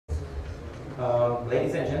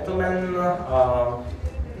Ladies and gentlemen,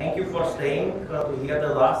 thank you for staying to hear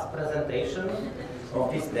the last presentation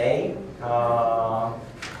of this day.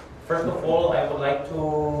 First of all, I would like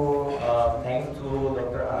to thank to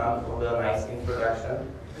Dr. Anand for the nice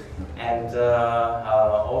introduction, and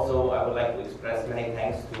also I would like to express many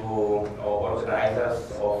thanks to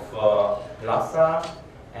organizers of LASA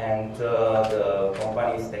and the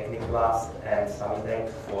companies Techniplast and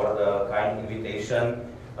Samitech for the kind invitation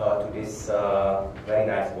to this very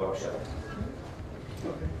nice workshop.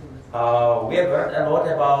 We have heard a lot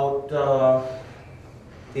about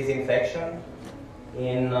disinfection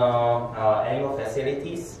in animal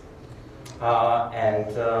facilities,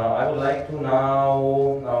 and I would like to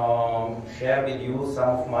now share with you some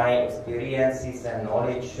of my experiences and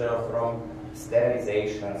knowledge from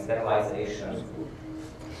sterilization.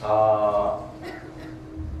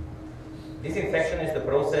 Disinfection is the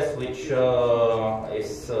process which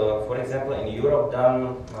is, for example, in Europe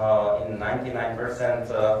done in 99%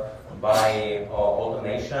 by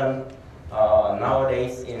automation.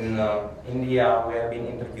 Nowadays in India we have been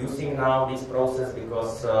introducing now this process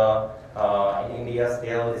because in India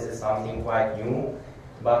still this is something quite new.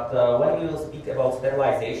 But when we will speak about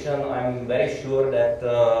sterilization, I'm very sure that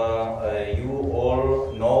you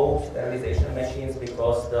all know sterilization machines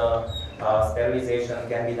because the sterilization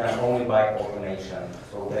can be done only by automation,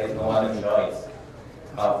 so there is no other choice.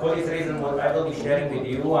 For this reason, what I will be sharing with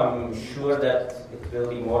you, I'm sure that it will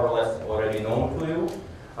be more or less already known to you.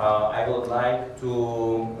 I would like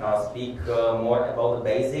to speak more about the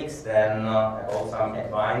basics than about some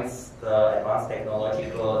advanced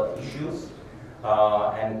technological issues. Of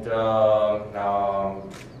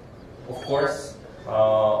course,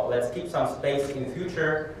 let's keep some space in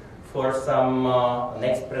future for some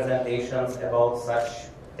next presentations about such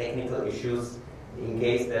technical issues, in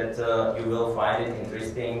case that you will find it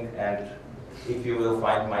interesting and if you will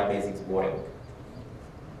find my basics boring.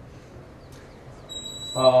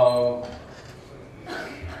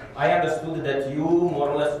 I understood that you more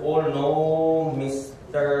or less all know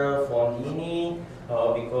Mr. Fondini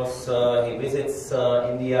because he visits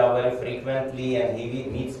India very frequently and he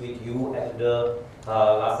meets with you at the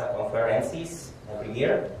LASA conferences every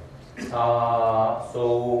year.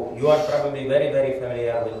 So you are probably very, very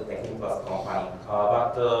familiar with the Techniplast company,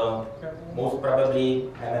 but most probably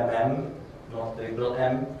MMM, not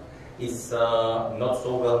Dipl.lng, is not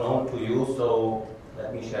so well known to you, so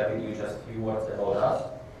let me share with you just a few words about us.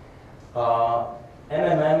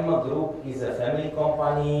 MMM Group is a family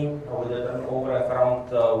company with a turnover of around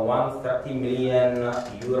 130 million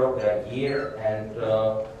euro per year and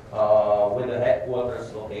with the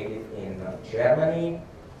headquarters located in Germany.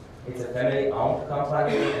 It's a family-owned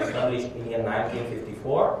company established in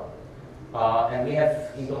 1954. And we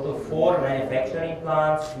have in total 4 manufacturing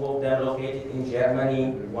plants, 2 of them located in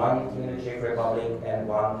Germany, 1 in the Czech Republic and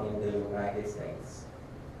 1 in the United States.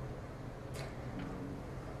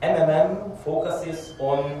 MMM focuses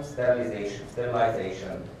on sterilization.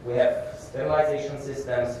 We have sterilization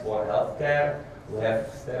systems for healthcare, we have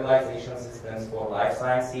sterilization systems for life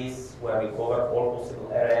sciences, where we cover all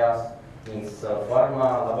possible areas, means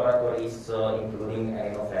pharma, laboratories, including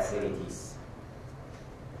animal facilities.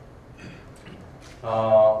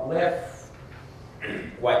 We have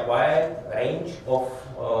quite wide range of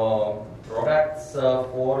products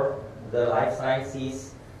for the life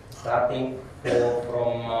sciences, starting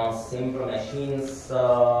from simple machines,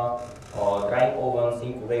 drying ovens,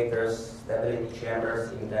 incubators, stability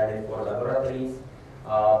chambers intended for laboratories.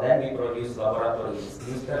 Then we produce laboratory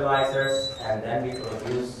steam sterilizers, and then we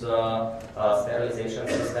produce sterilization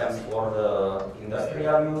systems for the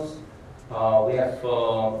industrial use. We have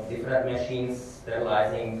different machines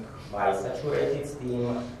sterilizing by saturated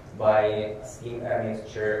steam, by steam air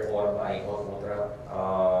mixture, or by hot water.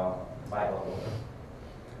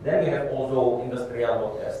 Then we have also industrial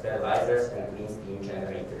water sterilizers and clean steam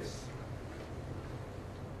generators.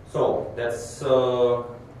 So that's for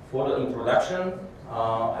the introduction.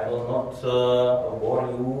 I will not bore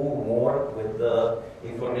you more with the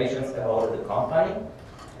information about the company,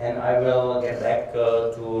 and I will get back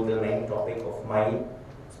to the main topic of my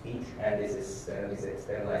speech, and this is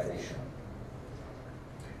sterilization.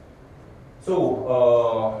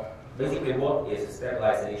 So basically, what is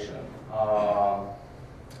sterilization?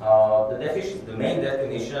 The main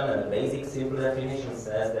definition and the basic simple definition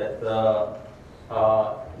says that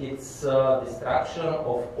it's destruction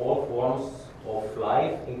of all forms of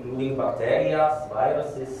life, including bacteria,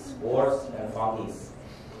 viruses, spores, and fungi.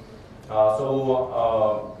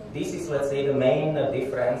 This is, let's say, the main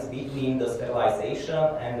difference between the sterilization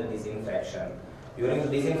and the disinfection. During the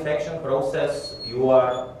disinfection process, you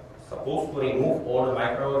are supposed to remove all the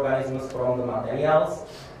microorganisms from the materials,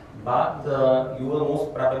 but you will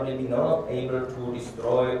most probably be not able to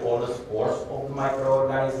destroy all the spores of the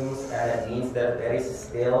microorganisms, and that means that there is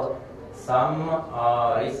still some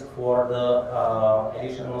risk for the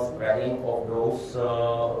additional spreading of those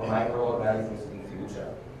microorganisms in future.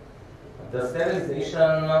 The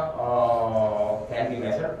sterilization can be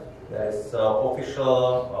measured. There is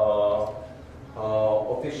official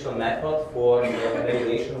method for the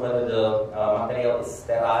evaluation whether the material is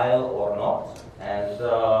sterile or not, and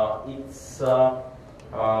it's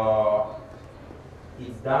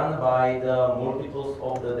done by the multiples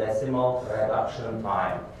of the decimal reduction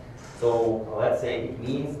time. So let's say it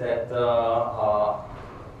means that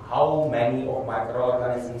how many of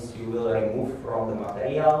microorganisms you will remove from the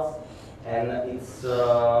materials, and it's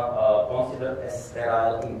considered as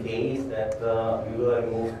sterile in case that you will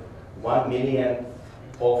remove 1 million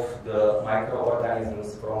of the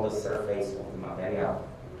microorganisms from the surface of the material.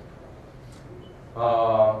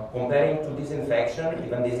 Comparing to disinfection,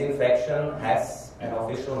 even disinfection has an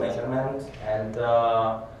official measurement, and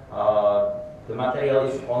the material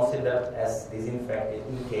is considered as disinfected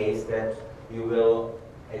in case that you will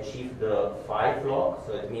achieve the 5 log,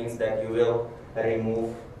 so it means that you will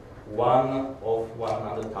remove 1 of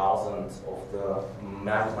 100,000 of the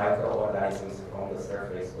microorganisms from the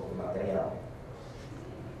surface of the material.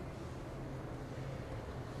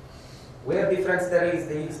 We have different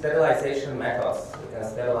sterilization methods. We can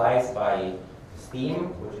sterilize by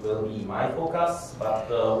steam, which will be my focus, but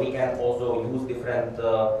we can also use different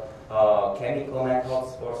chemical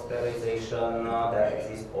methods for sterilization. There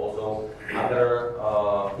exist also other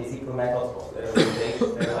physical methods of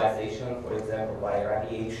sterilization, for example, by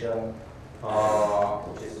radiation,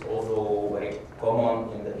 which is also very common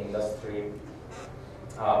in the industry.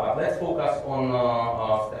 But let's focus on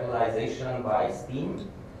sterilization by steam.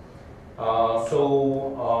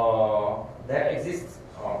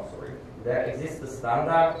 There exists a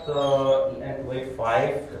standard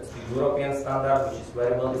EN285, that's the European standard, which is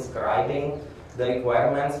very well describing the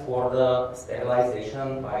requirements for the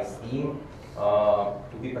sterilization by steam. To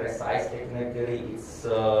be precise, technically, it's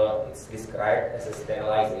described as a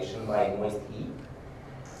sterilization by moist heat.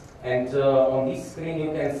 And on this screen,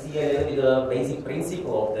 you can see a little bit the basic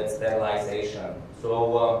principle of that sterilization. So,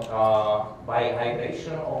 by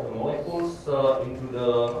hydration of the molecules into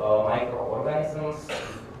the microorganisms,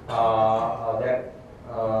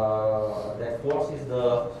 that forces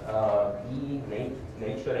the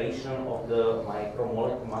denaturation of the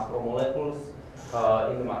macromolecules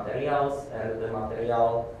in the materials, and the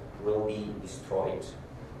material will be destroyed.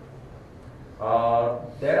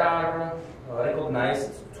 There are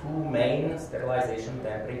recognized 2 main sterilization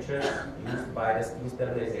temperatures used by the steam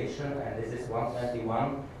sterilization, and this is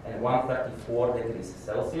 121 and 134 degrees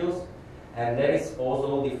Celsius. And there is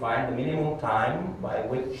also defined the minimum time by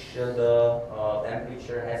which the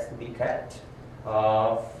temperature has to be kept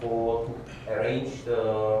to arrange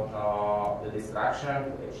the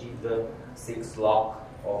destruction, to achieve the 6 log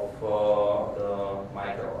of the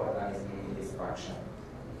microorganism destruction.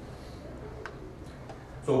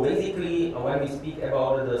 So basically, when we speak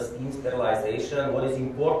about the steam sterilization, what is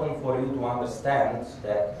important for you to understand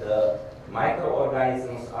that the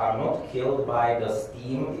microorganisms are not killed by the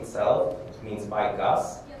steam itself, it means by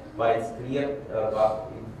gas, but it's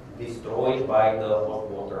destroyed by the hot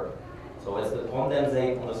water. So it's the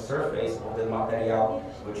condensate on the surface of the material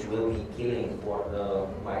which will be killing for the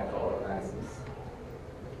microorganisms.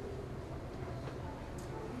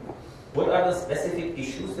 What are the specific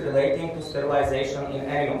issues relating to sterilization in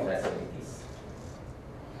animal facilities?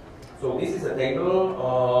 So this is a table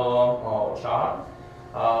chart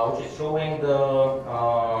which is showing the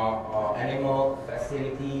animal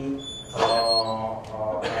facility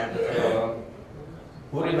and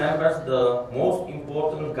who remembers the most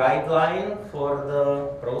important guideline for the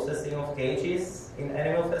processing of cages in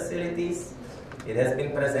animal facilities? It has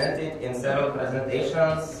been presented in several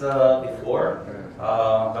presentations before.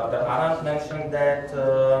 Dr. Anand mentioned that,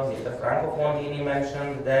 Mr. Franco Fondini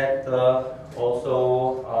mentioned that,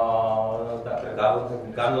 also Dr.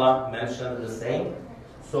 Ganla mentioned the same.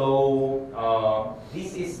 So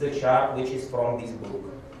this is the chart which is from this book.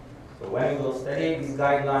 So when you will study these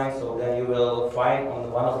guidelines, so then you will find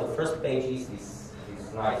on one of the first pages this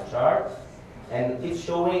nice chart. And it's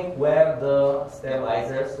showing where the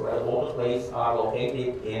sterilizers, where the autoclaves are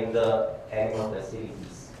located in the animal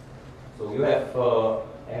facilities. So you have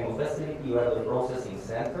animal facility, you have the processing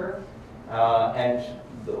center, and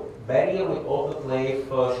the barrier with autoclave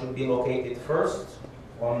should be located first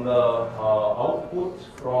on the output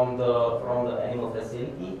from the animal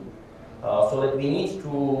facility. so that we need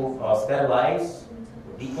to sterilize,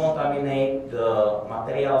 decontaminate the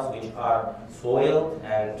materials which are soiled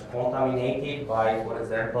and contaminated by, for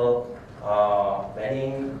example,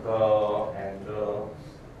 bedding and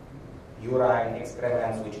urine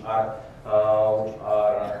excrements which are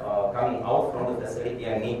coming out from the facility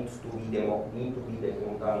and need to be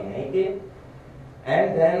decontaminated.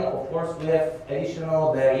 And then, of course, we have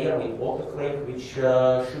additional barrier with autoclave, which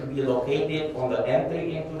should be located on the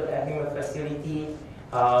entry into the animal facility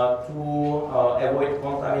to avoid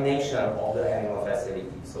contamination of the animal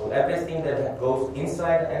facility. So everything that goes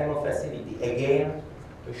inside the animal facility, again,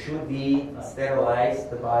 should be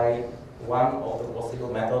sterilized by one of the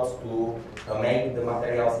possible methods to make the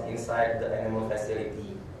materials inside the animal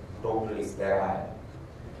facility totally sterile.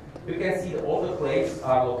 You can see the autoclaves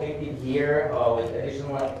are located here with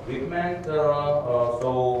additional equipment.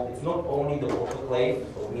 So it's not only the autoclave,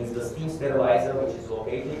 so it means the steam sterilizer which is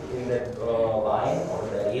located in that line or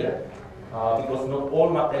barrier, because not all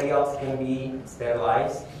materials can be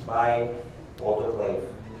sterilized by autoclave.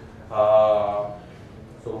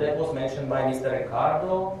 So that was mentioned by Mr.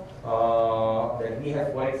 Ricardo, that we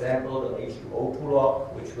have, for example, the H2O2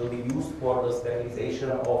 lock, which will be used for the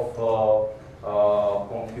sterilization of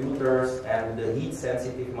computers and the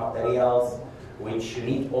heat-sensitive materials, which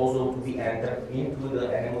need also to be entered into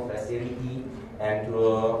the animal facility and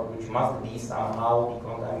which must be somehow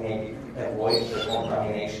decontaminated to avoid the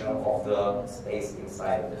contamination of the space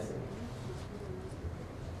inside the facility.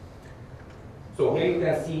 So here you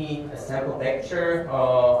can see a sample picture.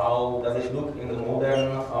 How does it look in the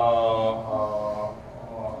modern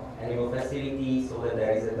animal facility, so that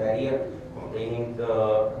there is a barrier containing the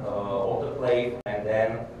autoclave and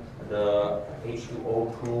then the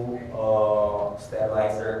H2O2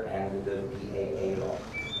 sterilizer and the BAA lock.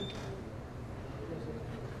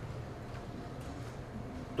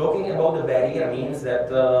 Talking about the barrier means that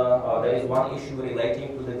there is one issue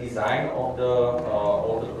relating to the design of the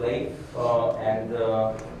autoclave, and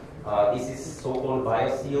this is so-called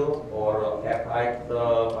bioseal or airtight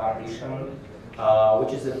partition,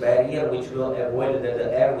 which is a barrier which will avoid that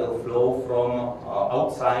the air will flow from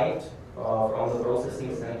outside, from the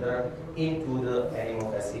processing center into the animal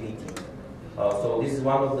facility. So this is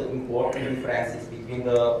one of the important differences between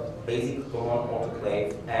the basic common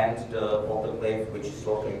autoclave and the autoclave which is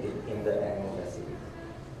located in the animal facility.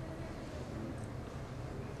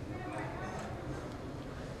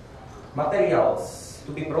 Materials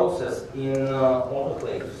to be processed in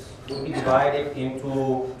autoclaves will be divided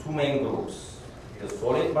into two main groups: the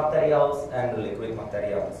solid materials and the liquid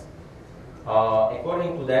materials.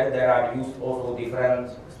 According to that, there are used also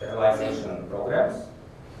different sterilization programs.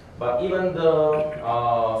 But even the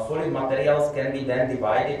solid materials can be then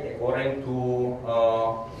divided according to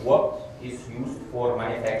what is used for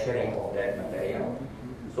manufacturing of that material.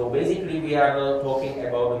 So basically we are talking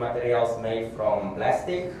about the materials made from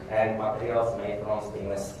plastic and materials made from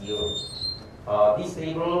stainless steel. This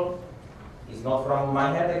table is not from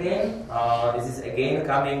my head again. This is again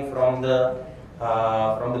coming from the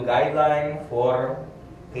guideline for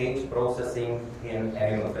cage processing in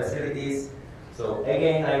animal facilities. So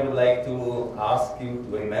again, I would like to ask you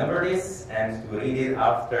to remember this and to read it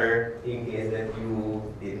after, in case that you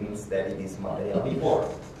didn't study this material before.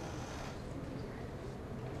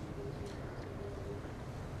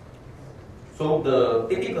 So the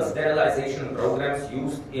typical sterilization programs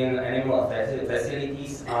used in animal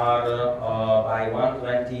facilities are by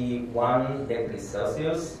 121 degrees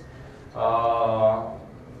Celsius.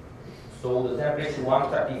 So the temperature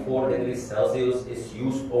 134 degrees Celsius is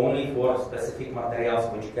used only for specific materials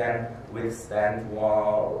which can withstand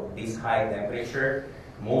this high temperature.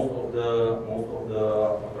 Most of the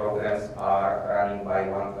programs are running by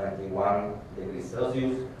 121 degrees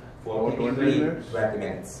Celsius for typically 20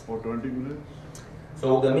 minutes. For 20 minutes?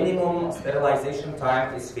 So the minimum sterilization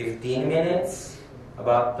time is 15 minutes.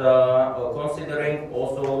 But considering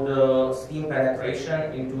also the steam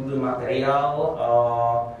penetration into the material,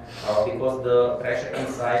 because the pressure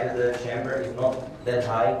inside the chamber is not that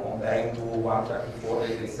high comparing to 134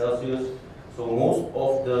 degrees Celsius, so most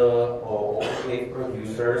of the autoclave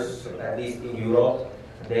producers, at least in Europe,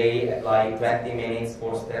 they apply 20 minutes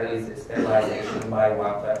for sterilization by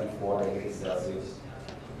 134 degrees Celsius.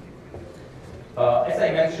 As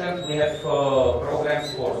I mentioned, we have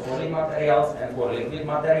programs for solid materials and for liquid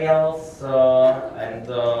materials, and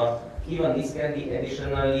even this can be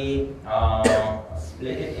additionally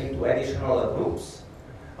split into additional groups.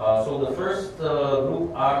 So the first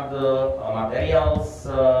group are the materials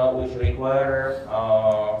which require,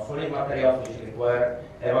 solid materials which require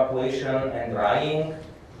evacuation and drying.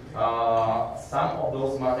 Some of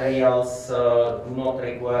those materials do not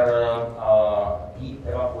require deep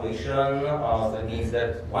evacuation. That means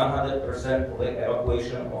that 100% of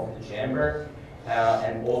evacuation of the chamber,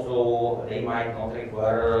 and also they might not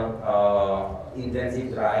require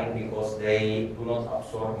intensive drying because they do not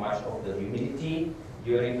absorb much of the humidity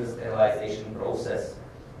during the sterilization process.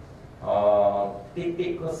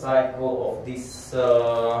 Typical cycle of this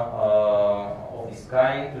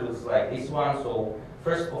kind looks like this one. So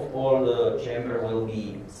first of all, the chamber will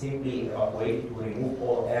be simply evacuated to remove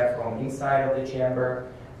all air from inside of the chamber.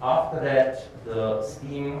 After that, the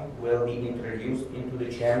steam will be introduced into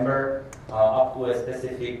the chamber up to a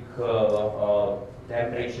specific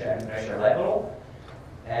temperature and pressure level.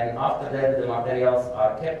 And after that, the materials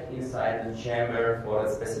are kept inside the chamber for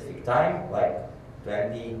a specific time, like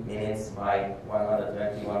 20 minutes by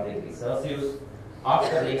 121 degrees Celsius.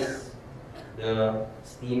 After this, the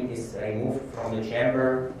steam is removed from the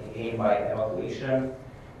chamber, again by evacuation,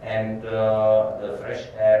 and the fresh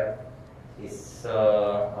air is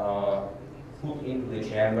put into the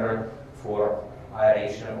chamber for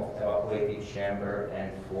aeration of evacuated chamber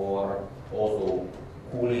and for also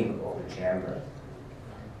cooling of the chamber.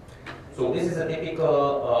 So this is a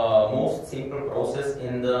typical, most simple process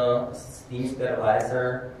in the steam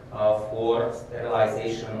sterilizer for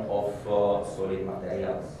sterilization of solid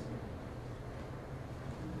materials.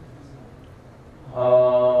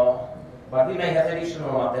 But we may have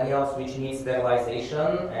additional materials which need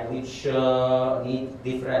sterilization and which need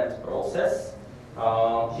different process.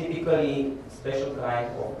 Typically, special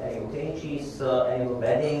kind of animal cages, animal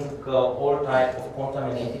bedding, all type of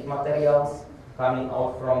contaminated materials coming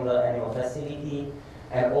out from the animal facility,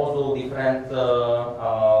 and also different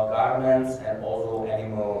garments and also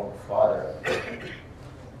animal fodder.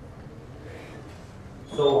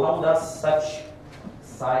 So how does such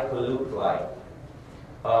cycle look like?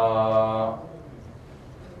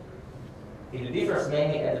 It differs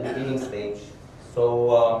mainly at the beginning stage.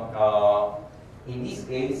 So in this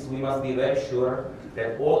case, we must be very sure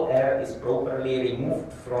that all air is properly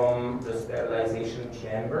removed from the sterilization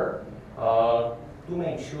chamber to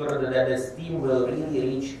make sure that the steam will really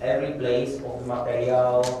reach every place of the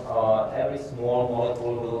material. Every small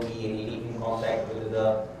molecule will be really in contact with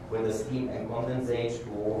the steam and condensate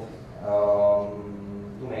to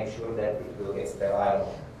make sure that it will get sterile.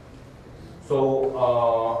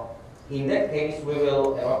 So in that case, we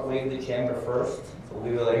will evacuate the chamber first. So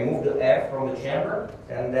we will remove the air from the chamber,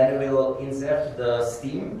 and then we will insert the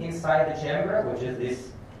steam inside the chamber, which is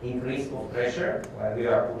this increase of pressure when we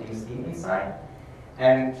are putting steam inside.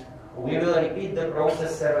 And we will repeat the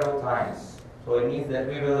process several times. So it means that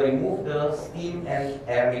we will remove the steam and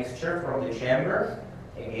air mixture from the chamber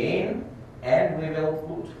again, and we will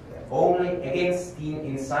put only again steam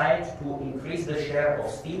inside to increase the share of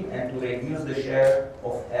steam and to reduce the share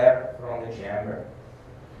of air from the chamber.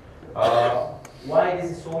 Why this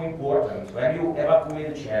is so important? When you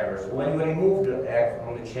evacuate the chamber, so when you remove the air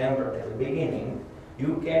from the chamber at the beginning,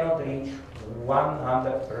 you cannot reach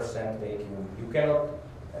 100% vacuum. You cannot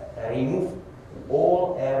remove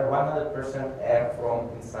all air, 100% air from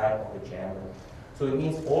inside of the chamber. So it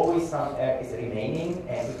means always some air is remaining,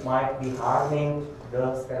 and it might be harming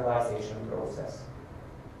the sterilization process.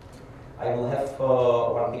 I will have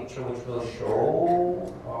one picture which will show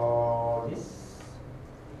this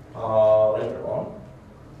later on.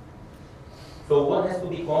 So what has to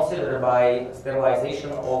be considered by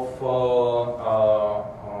sterilization of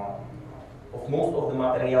most of the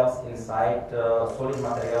materials inside, solid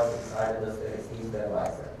materials inside the steam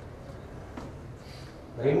sterilizer?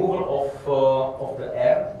 Removal of the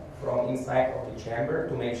air from inside of the chamber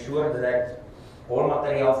to make sure that all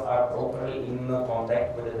materials are properly in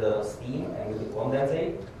contact with the steam and with the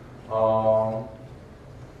condensate.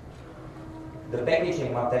 The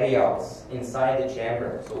packaging materials inside the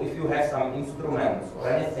chamber. So if you have some instruments or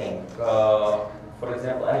anything, for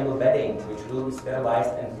example, animal bedding, which will be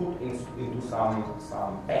sterilized and put into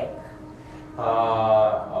some pack,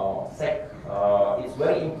 sack, it's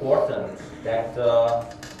very important that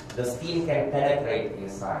the steam can penetrate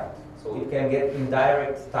inside. So it can get in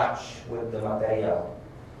direct touch with the material.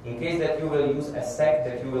 In case that you will use a sack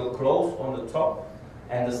that you will close on the top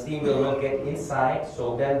and the steam will not get inside,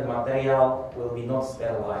 so then the material will be not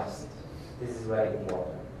sterilized. This is very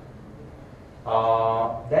important.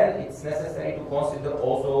 Then it's necessary to consider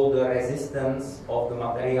also the resistance of the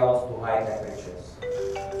materials to high temperatures.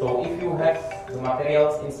 So if you have the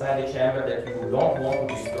materials inside the chamber that you don't want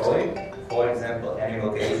to destroy, for example,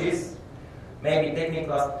 animal cages, maybe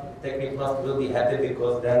Techniplast will be happy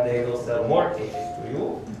because then they will sell more cages to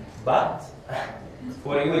you. But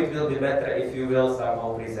For you, it will be better if you will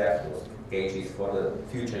somehow preserve those cages for the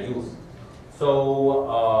future use.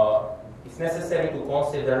 So it's necessary to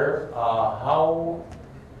consider how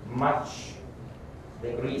much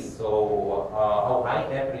degrees, so how high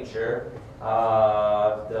temperature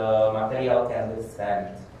the material can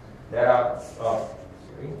withstand. There are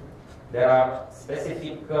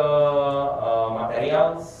specific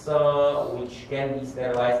materials which can be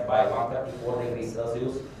sterilized by 134 degrees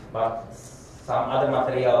Celsius, but some other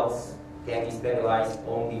materials can be sterilized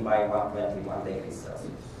only by 121 degrees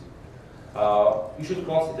Celsius. You should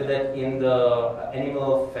consider that in the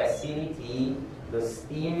animal facility, the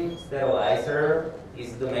steam sterilizer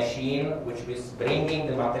is the machine which is bringing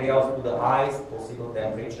the materials to the highest possible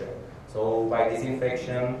temperature. So by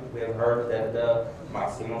disinfection, we have heard that the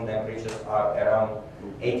maximum temperatures are around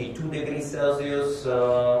 82 degrees Celsius.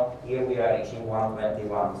 Here we are reaching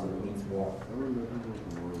 121, so it needs more.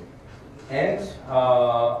 And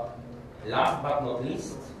last but not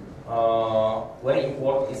least, very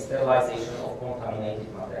important is sterilization of contaminated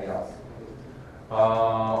materials,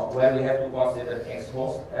 where we have to consider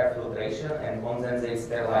exhaust air filtration and condensate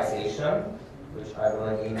sterilization, which I will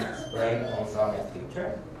again explain on some next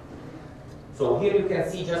picture. So here you can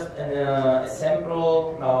see just a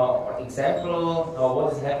sample or example of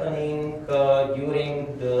what is happening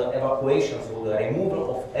during the evacuation, so the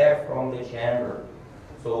removal of air from the chamber.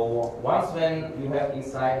 So once when you have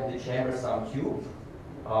inside the chamber some tube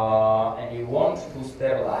and you want to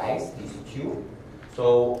sterilize this tube,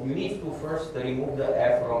 so you need to first remove the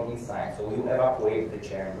air from inside, so you evacuate the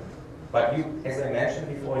chamber. But you, as I mentioned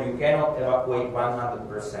before, you cannot evacuate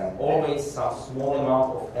 100%. Always some small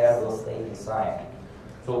amount of air will stay inside.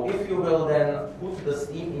 So if you will then put the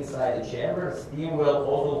steam inside the chamber, steam will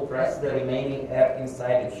also press the remaining air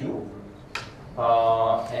inside the tube.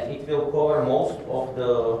 And it will cover most of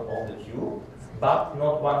the tube, but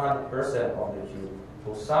not 100% of the tube.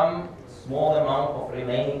 So some small amount of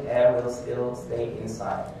remaining air will still stay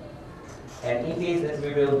inside. And in case that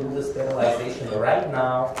we will do the sterilization right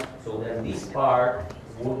now, so then this part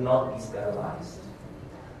would not be sterilized.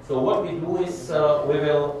 So what we do is we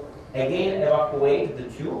will again evacuate the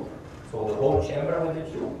tube, so the whole chamber with the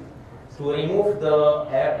tube, to remove the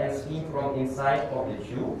air and steam from inside of the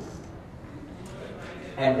tube.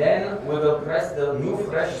 And then we will press the new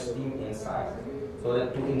fresh steam inside, so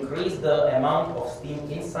that to increase the amount of steam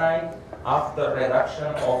inside after reduction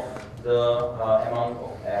of the amount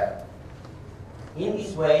of air. In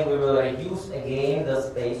this way, we will reduce again the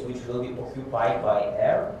space which will be occupied by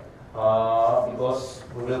air, because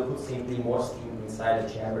we will put simply more steam inside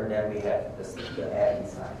the chamber than we have the air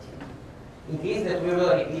inside. In case that we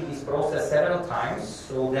will repeat this process several times,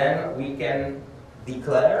 so then we can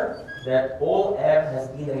declare that all air has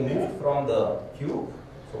been removed from the tube,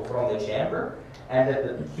 so from the chamber, and that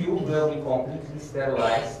the tube will be completely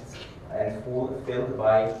sterilized and filled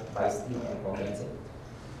by steam and condensate.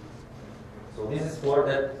 So this is for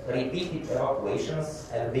the repeated evacuations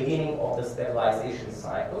at the beginning of the sterilization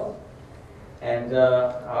cycle. And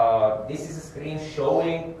this is a screen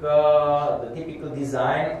showing the typical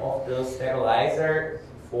design of the sterilizer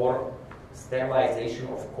for sterilization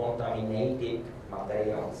of contaminated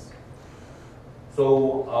materials.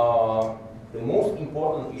 So the most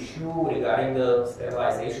important issue regarding the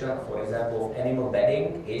sterilization, for example, of animal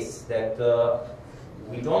bedding, is that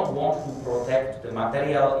we don't want to protect the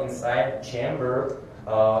material inside the chamber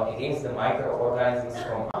against the microorganisms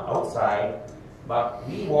from outside, but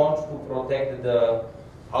we want to protect the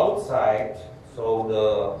outside, so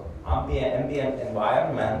the ambient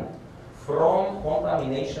environment, from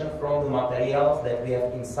contamination from the materials that we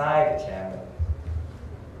have inside the chamber.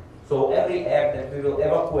 So every air that we will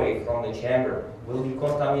evacuate from the chamber will be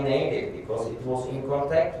contaminated because it was in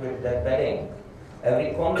contact with that bedding.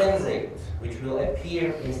 Every condensate which will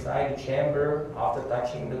appear inside the chamber after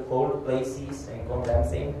touching the cold places and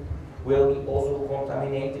condensing will be also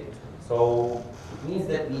contaminated. So it means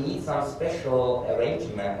that we need some special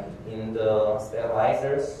arrangement in the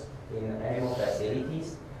sterilizers in animal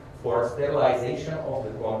facilities for sterilization of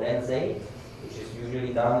the condensate, which is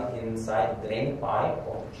usually done inside the drain pipe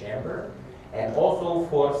of the chamber, and also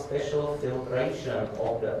for special filtration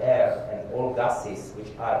of the air and all gases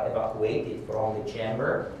which are evacuated from the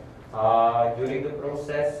chamber during the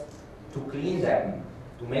process, to clean them,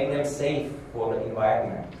 to make them safe for the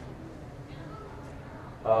environment.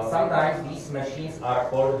 Sometimes these machines are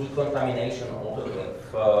called decontamination autoclave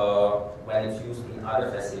when it's used in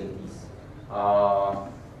other facilities.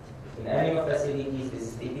 In animal facilities, this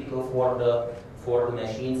is typical for the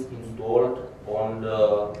machines installed on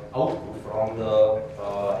the output from the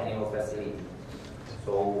animal facility. So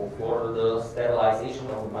So for the sterilization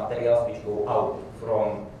of the materials which go out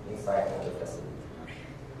from inside of the facility.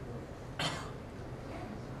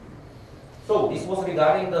 So this was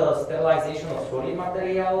regarding the sterilization of solid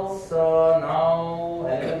materials. Now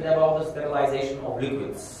a little bit about the sterilization of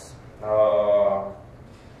liquids.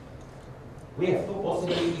 We have two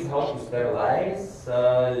possibilities how to sterilize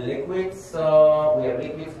liquids. We have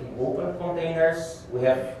liquids in open containers. We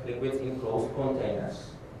have liquids in closed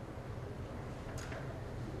containers.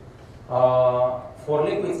 For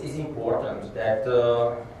liquids, it's important that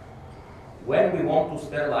when we want to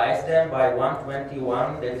sterilize them by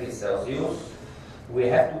 121 degrees Celsius, we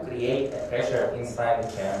have to create a pressure inside the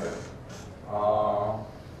chamber.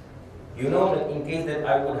 You know that in case that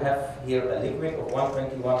I would have here a liquid of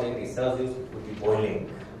 121 degrees Celsius, it would be boiling.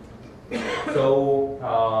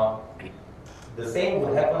 So the same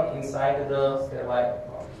would happen inside the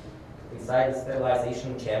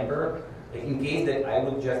sterilization chamber in case that I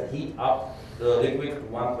would just heat up the liquid to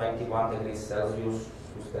 121 degrees Celsius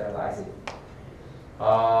to sterilize it.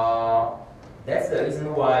 That's the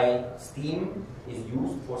reason why steam is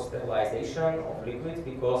used for sterilization of liquids,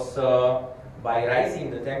 because by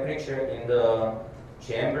raising the temperature in the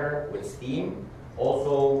chamber with steam,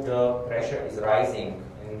 also the pressure is rising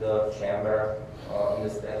in the chamber, in the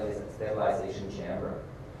sterilization chamber.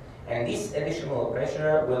 And this additional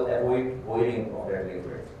pressure will avoid boiling of that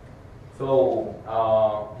liquid. So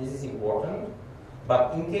this is important.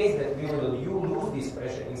 But in case that we will lose this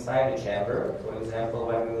pressure inside the chamber, for example,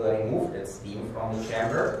 when we will remove that steam from the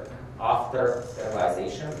chamber after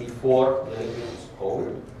sterilization, before the liquid is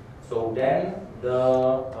cold, so then the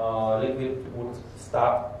liquid would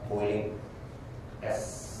start boiling,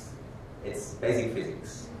 as it's basic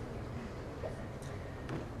physics.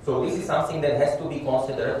 So this is something that has to be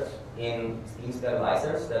considered in steam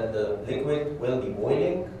sterilizers, that the liquid will be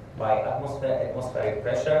boiling by atmospheric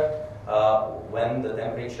pressure when the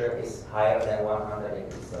temperature is higher than 100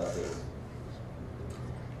 degrees Celsius.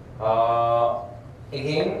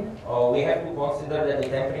 Again, we have to consider that the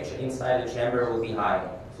temperature inside the chamber will be high.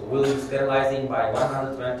 So we'll be sterilizing by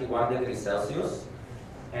 121 degrees Celsius.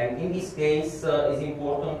 And in this case, it's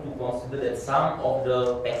important to consider that some of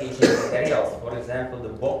the packaging materials, for example, the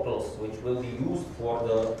bottles which will be used for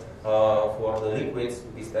the liquids to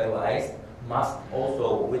be sterilized, must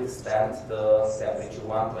also withstand the temperature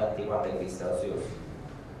 121 degrees Celsius.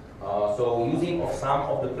 So using of some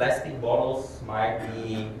of the plastic bottles might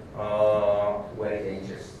be very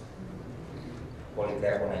dangerous.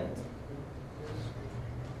 Polycarbonate.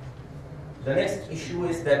 The next issue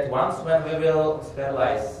is that once when we will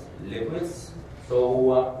sterilize liquids,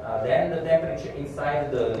 so then the temperature inside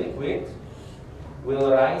the liquid will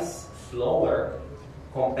rise slower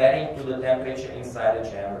comparing to the temperature inside the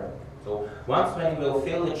chamber. So once when we will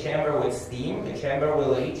fill the chamber with steam, the chamber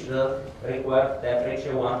will reach the required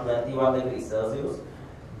temperature 121 degrees Celsius,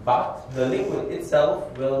 but the liquid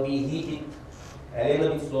itself will be heated a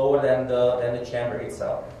little bit slower than the chamber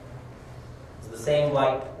itself. It's the same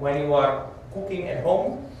like when you are cooking at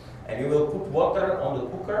home and you will put water on the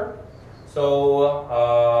cooker.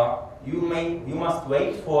 So you must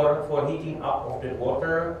wait for heating up of the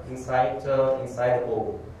water inside the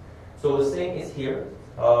bowl. So the same is here.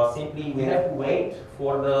 Simply we have to wait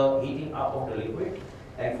for the heating up of the liquid,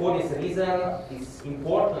 and for this reason it's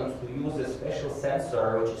important to use a special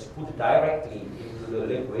sensor which is put directly into the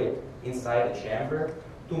liquid inside the chamber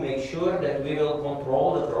to make sure that we will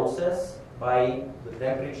control the process by the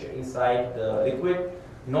temperature inside the liquid,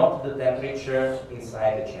 not the temperature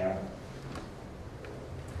inside the chamber.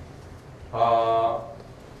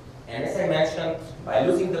 And as I mentioned, by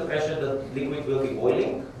losing the pressure, the liquid will be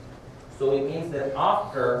boiling. So it means that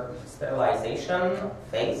after sterilization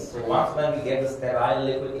phase, so once when we get the sterile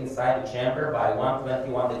liquid inside the chamber by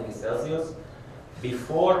 121 degrees Celsius,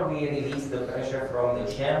 before we release the pressure from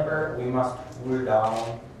the chamber, we must cool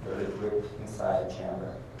down the liquid inside the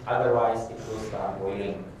chamber. Otherwise, it will start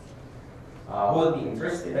boiling. Who will be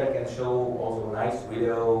interested, I can show also a nice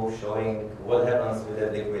video showing what happens with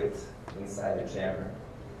the liquid inside the chamber.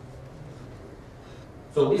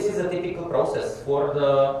 So this is a typical process for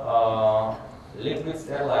the liquid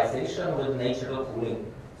sterilization with natural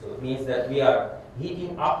cooling. So it means that we are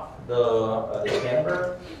heating up the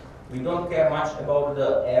chamber. We don't care much about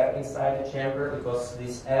the air inside the chamber because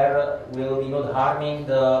this air will be not harming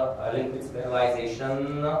the liquid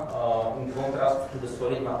sterilization in contrast to the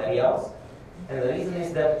solid materials. And the reason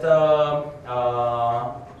is that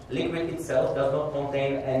liquid itself does not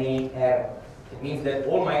contain any air. It means that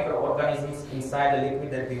all microorganisms inside the liquid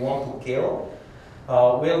that we want to kill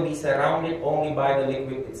will be surrounded only by the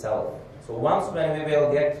liquid itself. So once when we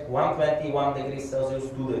will get 121 degrees Celsius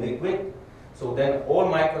to the liquid, so then all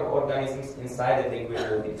microorganisms inside the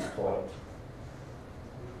liquid will be destroyed.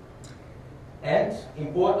 And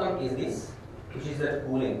important is this, which is that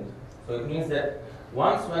cooling. So it means that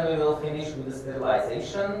once when we will finish with the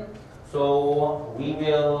sterilization, so we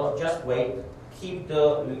will just wait, keep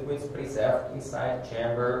the liquids preserved inside the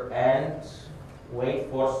chamber and wait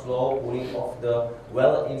for slow cooling of the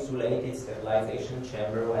well-insulated sterilization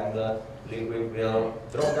chamber when the liquid will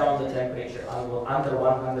drop down the temperature under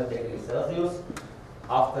 100 degrees Celsius.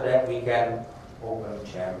 After that we can open the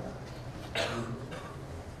chamber.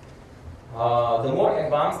 The more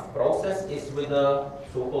advanced process is with the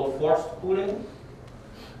so-called forced cooling.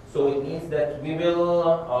 So it means that we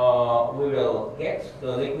will get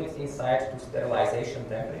the liquids inside to sterilization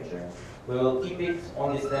temperature. We will keep it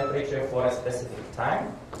on this temperature for a specific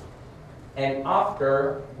time. And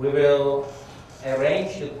after, we will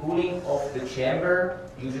arrange the cooling of the chamber,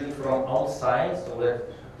 usually from outside, so that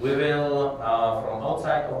we will, from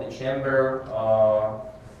outside of the chamber,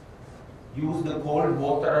 use the cold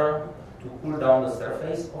water to cool down the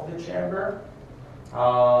surface of the chamber.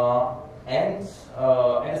 And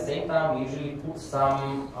at the same time, we usually put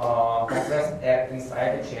some compressed air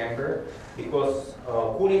inside the chamber, because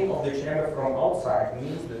cooling of the chamber from outside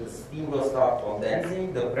means that the steam will start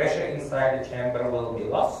condensing, the pressure inside the chamber will be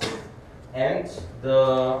lost, and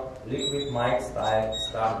the liquid might start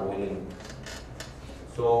boiling.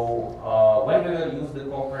 So when we will use the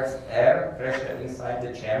compressed air, pressure inside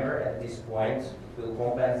the chamber at this point will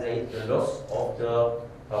compensate the loss of the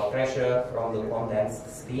pressure from the condensed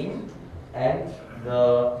steam, and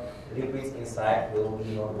the liquids inside will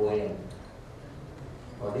be not boiling.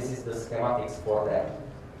 This is the schematics for that.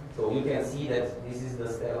 So you can see that this is the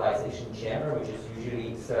sterilization chamber, which is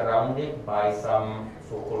usually surrounded by some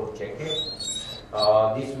so-called jacket.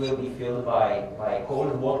 This will be filled by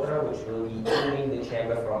cold water, which will be cooling the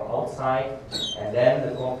chamber from outside, and then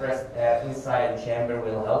the compressed air inside the chamber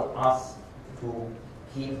will help us to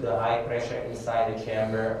keep the high pressure inside the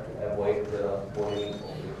chamber to avoid the boiling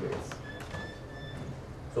of liquids.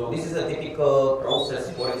 So this is a typical process,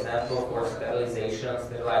 for example, for sterilization of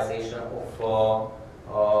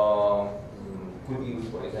could be used,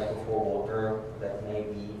 for example, for water that may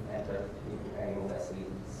be entered into animal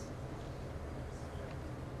facilities.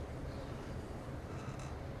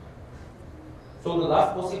 So the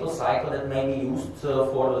last possible cycle that may be used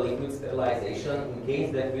for the liquid sterilization, in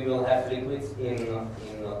case that we will have liquids in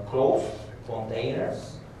closed containers,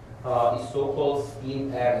 is so-called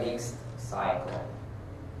steam-air mixed cycle.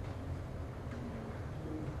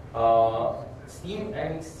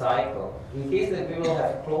 Steam-air mixed cycle, in case that we will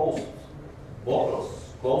have closed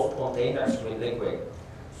bottles, closed containers with liquid,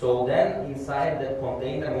 so then inside that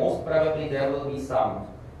container most probably there will be some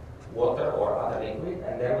water or other liquid,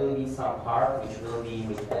 and there will be some part which will be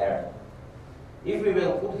with air. If we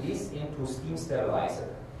will put this into steam sterilizer,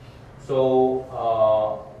 so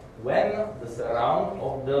when the surround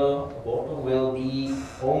of the bottle will be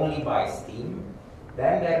only by steam,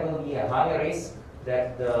 then there will be a higher risk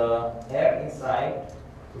that the air inside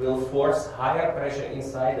will force higher pressure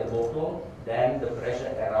inside the bottle than the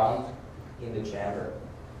pressure around in the chamber.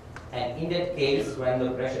 And in that case, when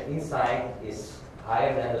the pressure inside is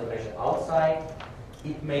higher than the pressure outside,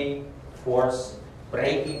 it may force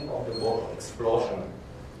breaking of the bottle, explosion.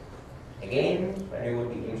 Again, when you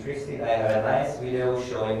would be interested, I have a nice video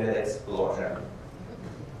showing that explosion.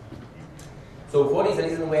 So for this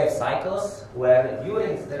reason we have cycles where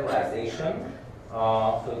during sterilization,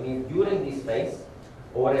 so it means during this phase,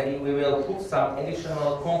 already we will put some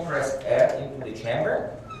additional compressed air into the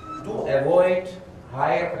chamber to avoid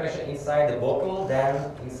higher pressure inside the bottle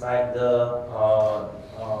than inside the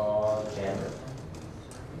chamber.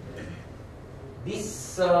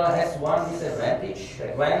 This has one disadvantage,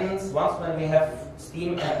 that once when we have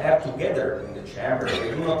steam and air together in the chamber,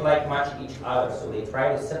 they do not like much each other, so they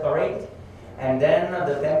try to separate, and then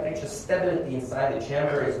the temperature stability inside the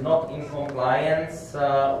chamber is not in compliance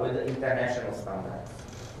with the international standards.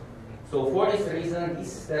 So for this reason,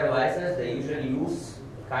 these sterilizers, they usually use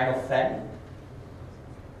a kind of fan,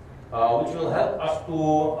 which will help us to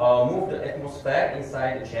move the atmosphere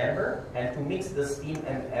inside the chamber and to mix the steam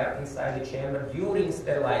and air inside the chamber during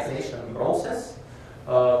sterilization process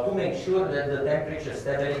to make sure that the temperature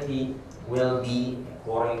stability will be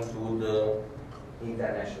according to the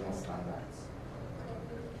international standards.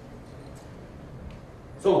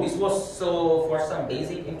 So this was for some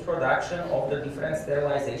basic introduction of the different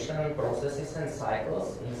sterilization processes and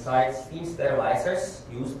cycles inside steam sterilizers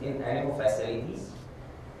used in animal facilities.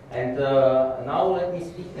 And now let me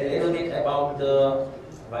speak a little bit about the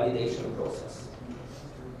validation process.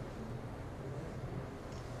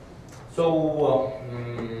 So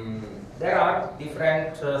there are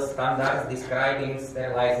different standards describing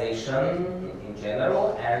sterilization in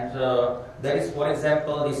general, and there is, for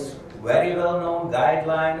example, this very well-known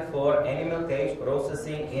guideline for animal cage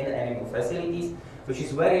processing in animal facilities, which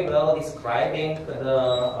is very well describing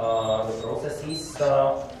the processes,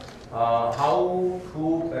 how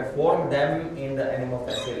to perform them in the animal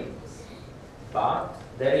facilities. But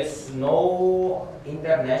there is no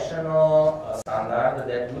international standard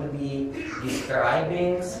that will be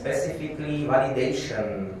describing specifically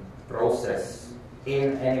validation process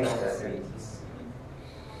in animal facilities.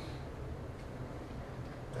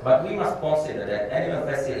 But we must consider that animal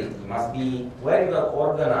facility must be very well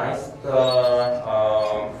organized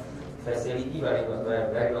facility, very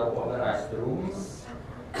well organized rooms,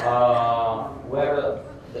 where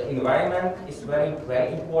the environment is very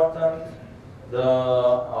important. The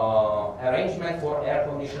arrangement for air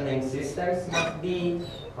conditioning systems must be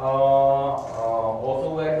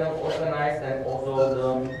also very well organized, and also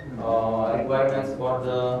the requirements for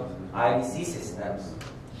the IDC systems.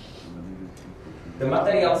 The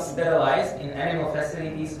materials sterilized in animal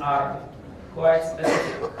facilities are quite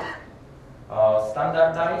specific,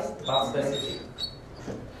 standardized but specific.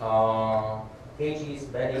 Cages,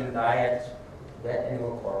 bedding, diet, dead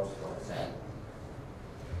animal corpse, for example.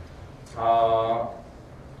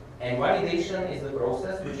 And validation is the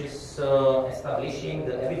process which is establishing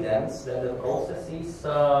the evidence that the processes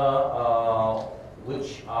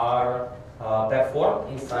which are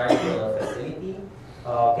performed inside the facility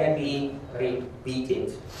can be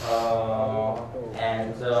repeated,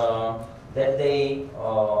 and that they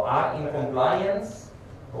are in compliance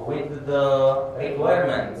with the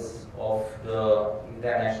requirements of the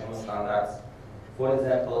international standards, for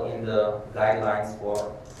example, in the guidelines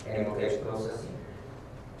for animal cage processing.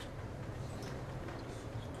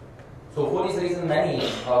 So for this reason, many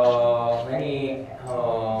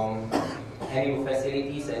animal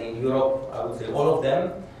facilities, and in Europe, I would say all of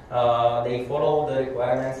them, they follow the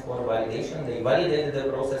requirements for validation. They validate the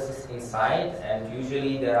processes inside, and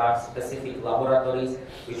usually there are specific laboratories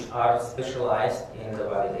which are specialized in the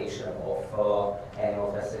validation of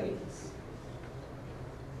animal facilities.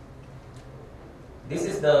 This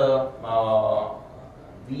is the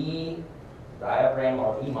V diagram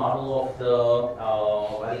or V model of the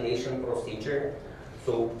validation procedure.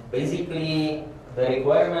 So basically, the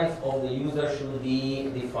requirements of the user should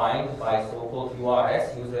be defined by so-called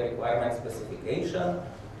URS, user requirement specification.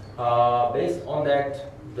 Based on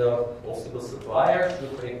that, the possible supplier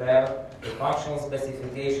should prepare a functional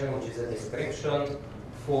specification, which is a description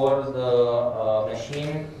for the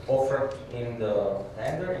machine offered in the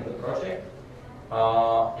tender, in the project.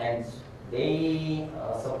 And they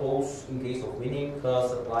suppose, in case of winning,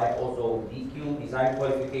 supply also DQ, design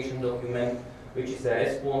qualification document, which is a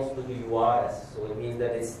response to the URS. So it means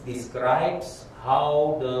that it describes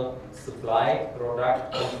how the supplied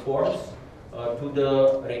product conforms to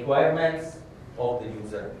the requirements of the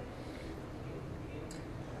user.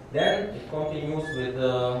 Then it continues with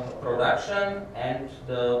the production and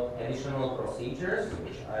the additional procedures,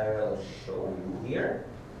 which I will show you here.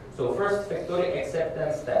 So first, factory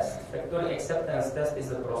acceptance test. Factory acceptance test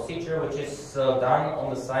is a procedure which is done on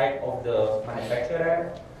the side of the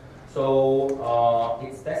manufacturer. So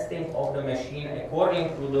it's testing of the machine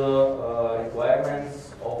according to the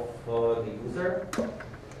requirements of the user.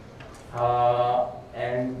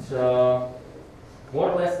 And more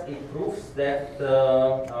or less it proves that,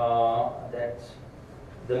 that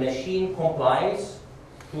the machine complies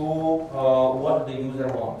to what the user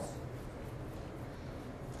wants.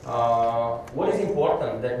 What is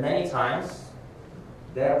important that many times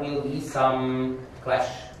there will be some clash.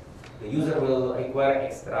 The user will require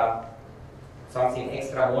something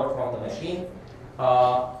extra more from the machine,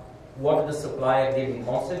 what the supplier didn't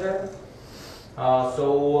consider.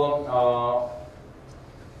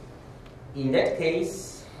 In that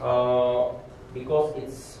case, because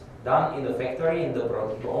it's done in the factory, on the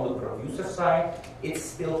producer side, it's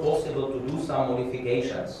still possible to do some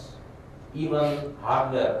modifications, even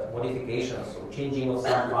hardware modifications, so changing of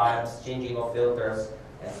some pipes, changing of filters,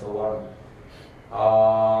 and so on.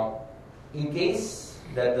 In case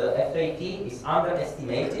that the FAT is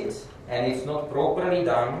underestimated and it's not properly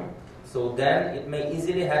done, so then it may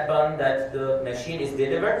easily happen that the machine is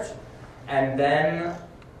delivered and then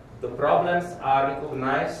the problems are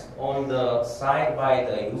recognized on the side by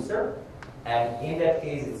the user, and in that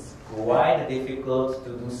case it's quite difficult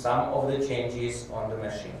to do some of the changes on the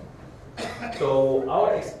machine. So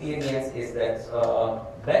our experience is that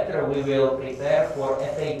better we will prepare for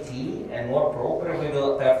FAT and more proper we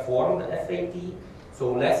will perform the FAT,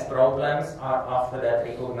 so less problems are after that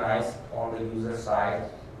recognized on the user side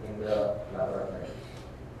in the laboratory.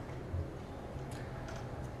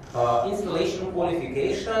 Installation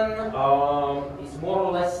qualification is more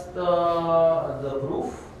or less the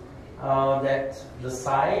proof that the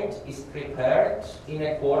site is prepared in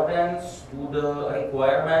accordance to the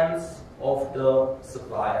requirements of the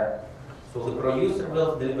supplier. So the producer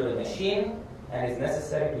will deliver the machine, and it's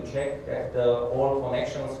necessary to check that all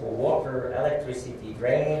connections for water, electricity,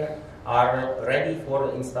 drain are ready for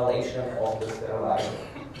the installation of the sterilizer.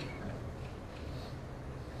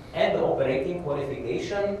 And the operating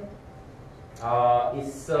qualification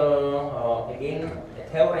is again a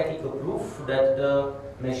theoretical proof that the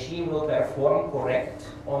machine will perform correct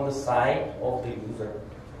on the side of the user.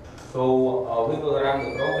 So we will run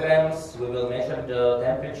the programs, we will measure the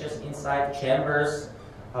temperatures inside chambers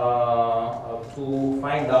to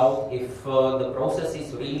find out if the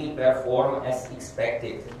processes really perform as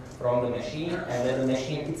expected from the machine, and that the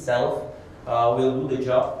machine itself will do the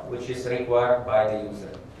job which is required by the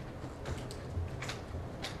user.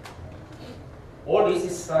 All this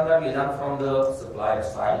is standardly done from the supplier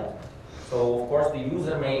side. So of course the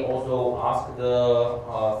user may also ask the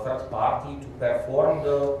third party to perform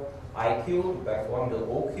the IQ, to perform the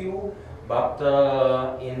OQ, but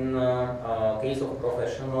in case of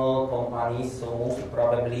professional companies, so most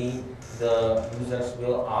probably the users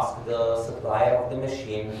will ask the supplier of the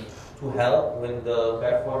machine to help with the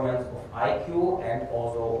performance of IQ and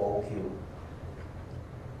also OQ.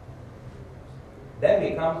 Then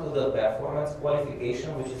we come to the performance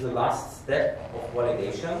qualification, which is the last step of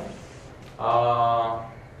validation.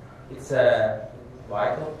 It's a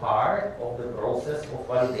vital part of the process of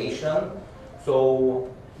validation.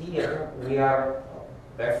 So here we are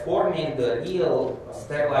performing the real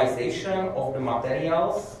sterilization of the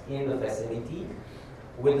materials in the facility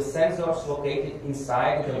with the sensors located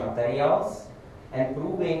inside the materials and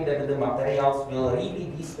proving that the materials will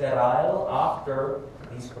really be sterile after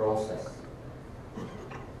this process.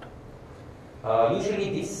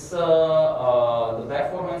 Usually this, the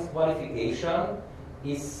performance qualification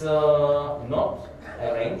is not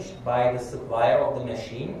arranged by the supplier of the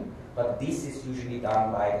machine, but this is usually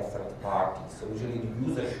done by the third party. So usually the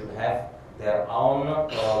user should have their own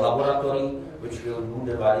laboratory which will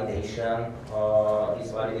do the validation,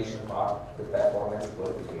 this validation part, the performance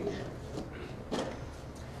qualification.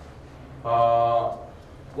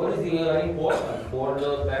 What is very important for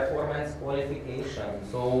the performance qualification?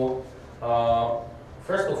 So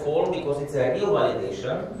first of all, because it's a real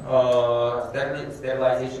validation,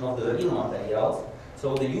 sterilization of the real materials,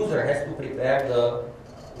 so the user has to prepare the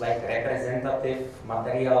representative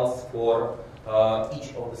materials for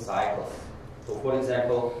each of the cycles. So for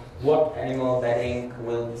example, what animal bedding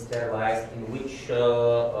will be sterilized in which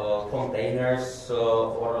containers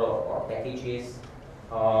or packages,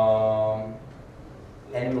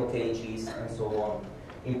 animal cages, and so on.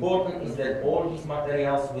 Important is that all these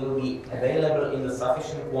materials will be available in the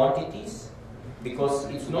sufficient quantities, because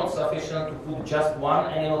it's not sufficient to put just one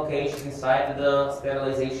animal cage inside the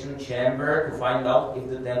sterilization chamber to find out if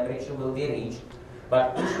the temperature will be reached,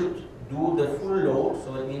 but you should do the full load,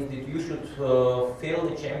 so it means that you should fill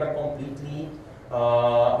the chamber completely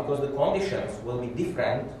because the conditions will be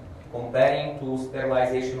different comparing to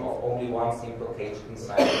sterilization of only one simple cage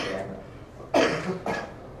inside the chamber.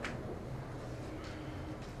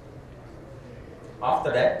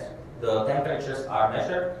 After that, the temperatures are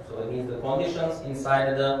measured, so it means the conditions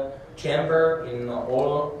inside the chamber in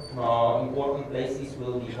all important places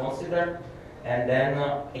will be considered, and then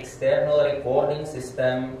external recording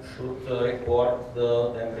system should record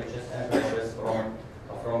the temperatures and pressures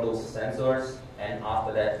from those sensors, and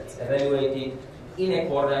after that it's evaluated in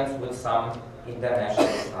accordance with some international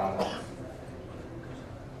standards.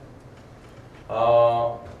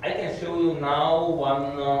 I can show you now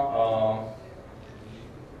one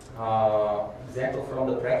example from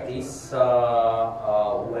the practice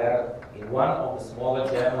where in one of the smaller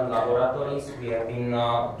German laboratories we have been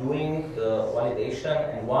doing the validation,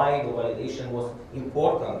 and why the validation was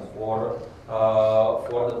important for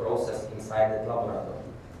the process inside that laboratory.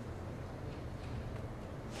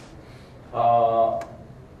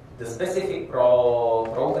 The specific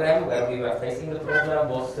program where we were facing the problem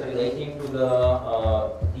was relating to the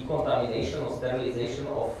decontamination or sterilization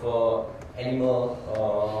of animal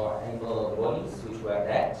bodies which were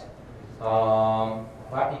dead.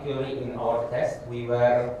 Particularly in our test, we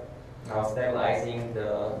were sterilizing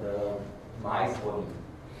the mice body.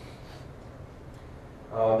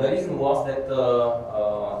 The reason was that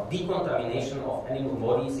decontamination of animal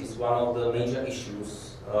bodies is one of the major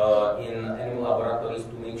issues in animal laboratories,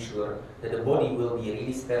 to make sure that the body will be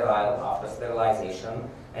really sterile after sterilization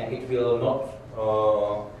and it will not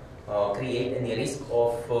create any risk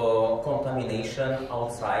of contamination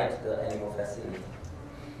outside the animal facility.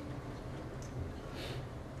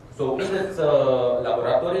 So in that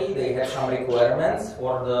laboratory, they had some requirements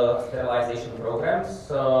for the sterilization programs.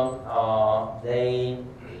 They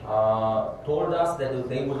told us that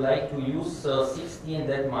they would like to use 16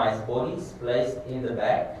 dead mice bodies placed in the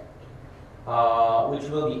bag, which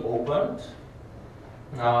will be opened.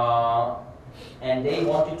 And they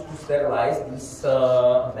wanted to sterilize this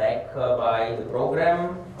bag by the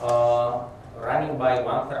program running by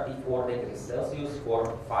 134 degrees Celsius for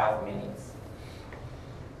 5 minutes.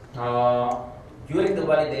 During the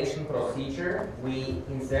validation procedure, we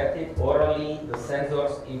inserted orally the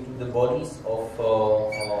sensors into the bodies of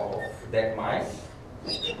dead mice.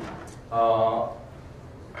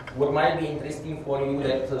 What might be interesting for you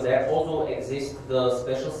that there also exist the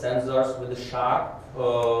special sensors with the sharp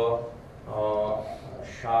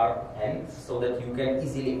ends, so that you can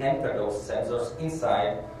easily enter those sensors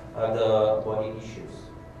inside the body tissues.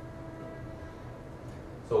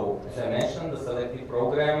 So, as I mentioned, the selected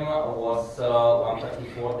program was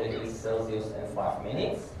 134 degrees Celsius and 5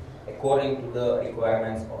 minutes, according to the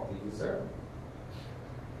requirements of the user.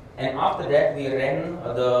 And after that, we ran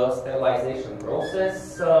the sterilization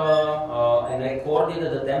process and recorded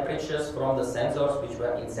the temperatures from the sensors which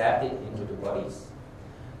were inserted into the bodies.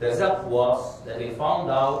 The result was that we found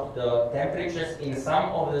out the temperatures in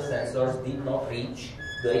some of the sensors did not reach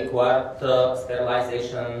the required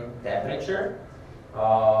sterilization temperature.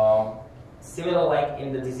 Similar like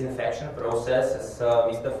in the disinfection process, as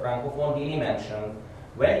Mr. Franco Fondini mentioned,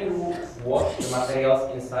 when you wash the materials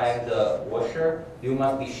inside the washer, you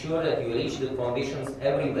must be sure that you reach the conditions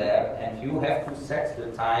everywhere, and you have to set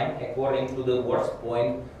the time according to the worst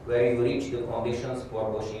point where you reach the conditions for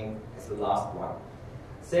washing as the last one.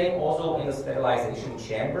 Same also in the sterilization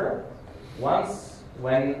chamber. Once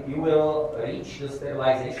when you will reach the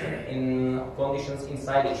sterilization in conditions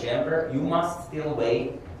inside the chamber, you must still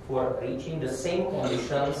wait for reaching the same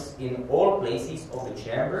conditions in all places of the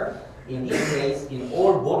chamber, in this case in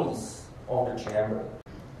all bodies of the chamber.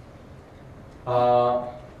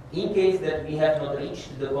 In case that we have not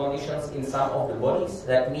reached the conditions in some of the bodies,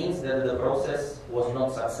 that means that the process was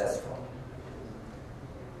not successful.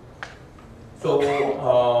 So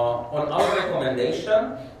on our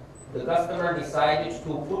recommendation, the customer decided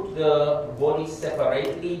to put the bodies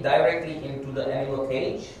separately, directly into the animal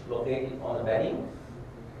cage located on the bedding.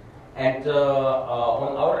 And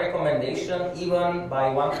on our recommendation, even by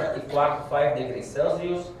 135 degrees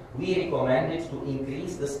Celsius, we recommended to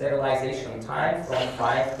increase the sterilization time from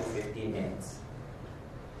 5 to 15 minutes.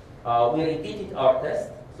 We repeated our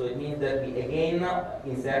test, so it means that we again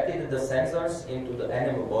inserted the sensors into the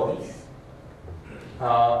animal bodies.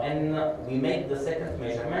 And we made the second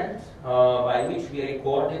measurement by which we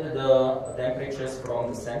recorded the temperatures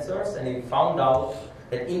from the sensors, and we found out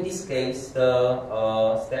that in this case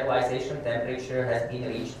the sterilization temperature has been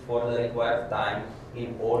reached for the required time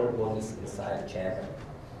in all bodies inside the chamber.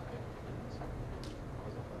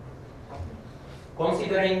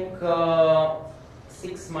 Considering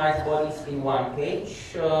 6 mice bodies in one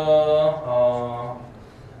cage,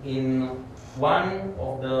 in one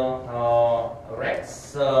of the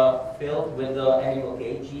racks filled with the animal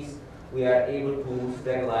cages, we are able to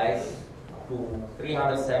sterilize to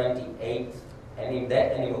 378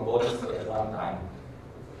 dead animal bodies at one time.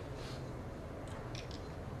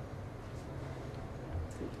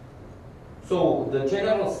 So the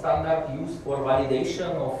general standard used for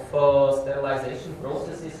validation of sterilization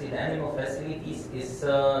processes in animal facilities is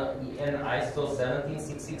EN ISO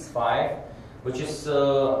 17665, which is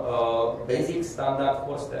basic standard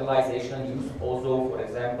for sterilization used also, for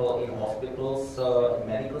example, in hospitals, in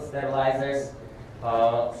medical sterilizers.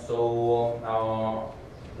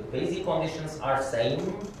 The basic conditions are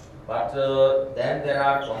same, but then there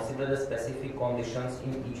are considered specific conditions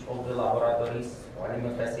in each of the laboratories or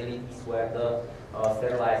animal facilities where the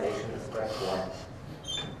sterilization is performed.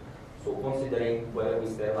 So considering whether we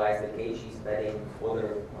sterilize the cages, bedding,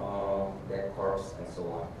 fodder, dead corpse, and so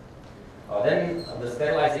on. Then the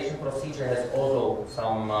sterilization procedure has also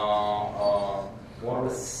some more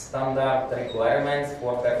standard requirements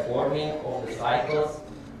for performing of the cycles.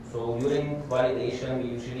 So during validation, we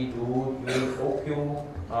usually do during OQ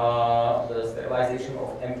the sterilization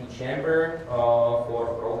of empty chamber for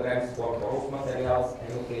programs for porous materials,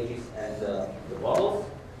 animal cages, and the bottles.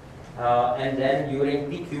 And then during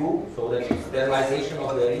PQ, so the sterilization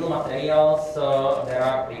of the real materials, there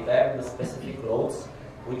are prepared the specific loads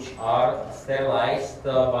which are sterilized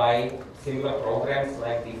by similar programs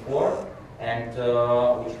like before, and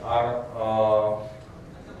which are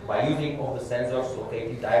by using of the sensors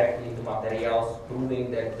located directly into materials, proving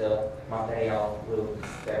that the material will be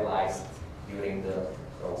sterilized during the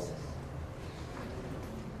process.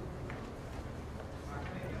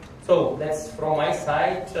 So that's from my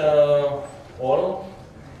side all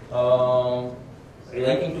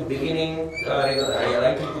relating to relating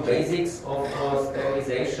to basics of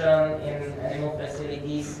sterilization in animal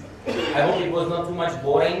facilities. I hope it was not too much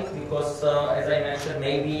boring because, as I mentioned,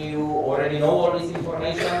 maybe you already know all these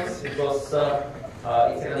informations because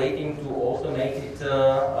it's relating to automated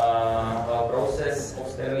process of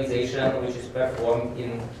sterilization which is performed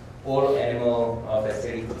in all animal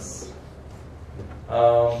facilities.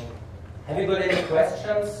 Have you got any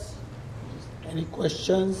questions? Any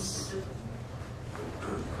questions?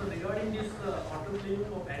 So regarding this autoclaving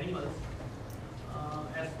of animals,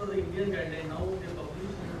 as per the Indian guideline, now they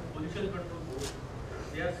publish in Pollution Control Board,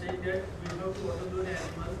 they are saying that we have to autoclave an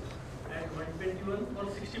animal at 121 or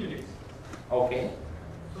 60 minutes. Okay.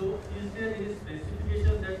 So is there any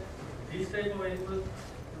specification that this type of animals,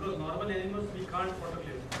 because normal animals we can't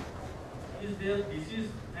autoclave, is there disease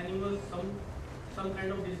animals, some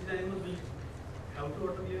kind of disease animals we have to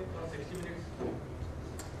autoclave for 60 minutes?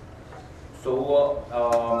 So,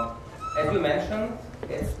 as you mentioned,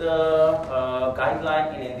 it's the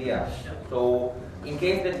guideline in India. So, in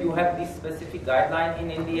case that you have this specific guideline in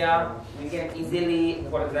India, we can easily,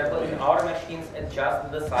 for example, in our machines,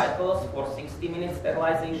 adjust the cycles for 60-minute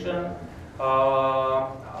sterilization.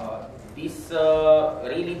 This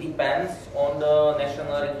really depends on the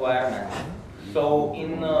national requirements. So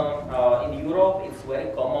in Europe, it's very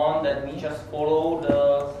common that we just follow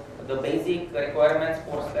the basic requirements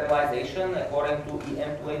for sterilization according to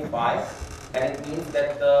EM285, and it means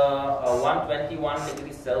that 121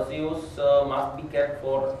 degrees Celsius must be kept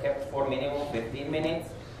for minimum 15 minutes.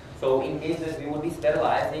 So in case that we would be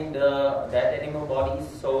sterilizing the dead animal bodies,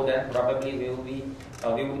 so then probably we will be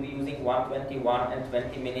using 121 and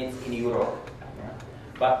 20 minutes in Europe.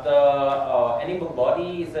 But animal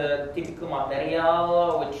body is a typical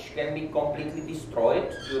material which can be completely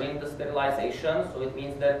destroyed during the sterilization. So it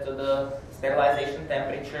means that the sterilization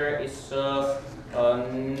temperature is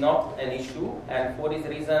not an issue. And for this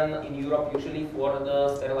reason, in Europe, usually for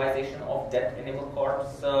the sterilization of dead animal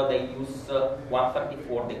corpse, they use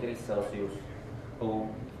 134 degrees Celsius. So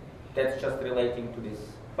that's just relating to this.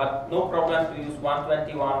 But no problem to use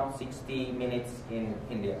 121, 60 minutes in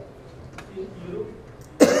India. In Europe,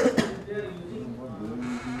 they are using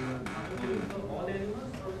autoclaving for all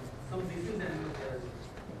animals or some disease animals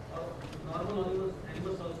or normal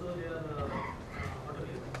animals also they are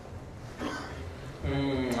autoclaving?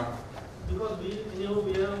 Because we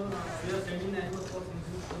are sending animals for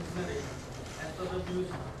incineration as per the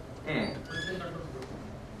pollution control board.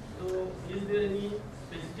 So is there any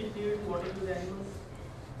specific need to autoclave the animals?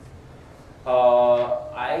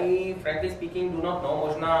 I, frankly speaking, do not know.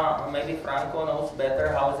 Možná, maybe Franco knows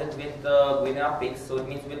better how is it with Guinea pigs. So it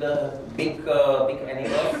means with the big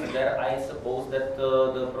animals. There, I suppose that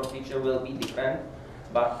the procedure will be different.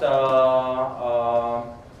 But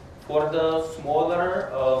for the smaller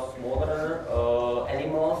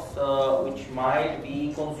animals, which might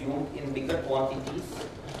be consumed in bigger quantities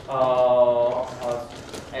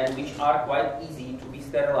and which are quite easy to be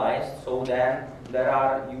sterilized, so then there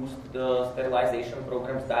are used the sterilization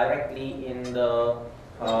programs directly in the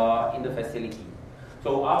facility.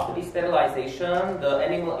 So after the sterilization, the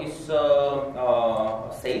animal is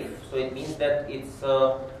safe. So it means that it's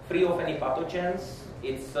free of any pathogens.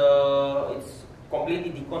 It's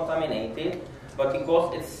completely decontaminated. But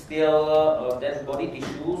because it's still dead body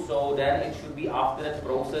tissue, so then it should be after that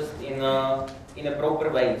processed in a proper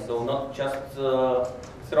way. So not just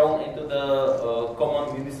thrown into the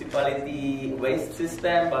common municipality waste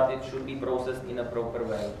system, but it should be processed in a proper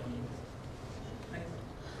way.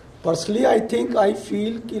 Personally, I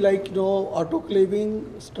feel like,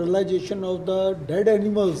 autoclaving, sterilization of the dead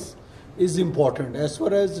animals is important. As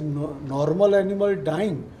far as normal animal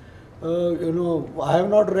dying, I have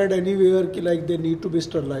not read anywhere like they need to be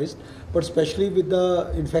sterilized, but especially with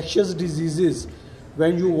the infectious diseases,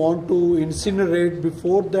 when you want to incinerate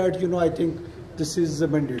before that, I think this is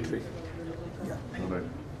mandatory. Yeah. Right.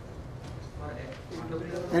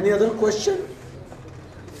 Any other question?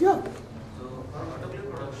 Yeah. So for autoclave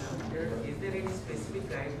production, is there any specific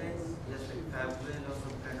guidelines, just like Fabwell or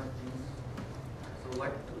some kind of things? So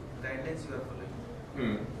what guidelines you are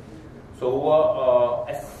following? So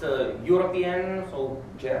as a European, so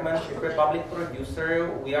German Czech Republic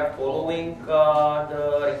producer, we are following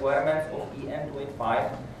the requirements of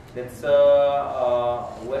EN285. That's a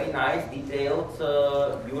very nice, detailed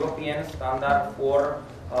European standard for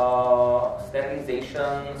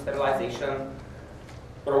sterilization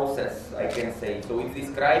process, I can say. So it's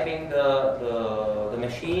describing the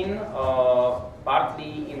machine,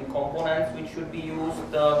 partly in components which should be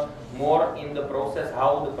used, more in the process,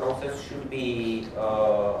 how the process should be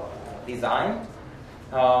designed,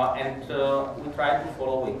 and we try to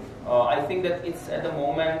follow it. I think that it's at the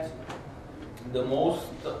moment the most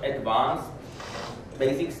advanced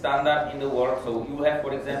basic standard in the world. So you have,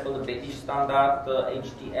 for example, the British standard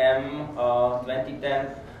HTM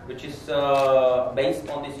 2010, which is based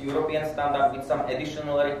on this European standard with some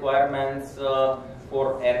additional requirements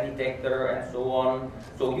for air detector and so on.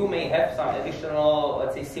 So you may have some additional,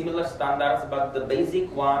 let's say, similar standards, but the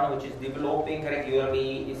basic one, which is developing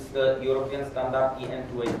regularly, is the European standard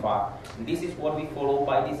EN285. And this is what we follow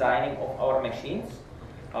by designing of our machines.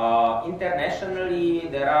 Internationally,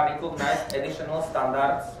 there are recognized additional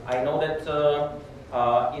standards. I know that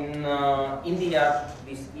in India,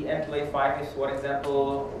 this EN285 is, for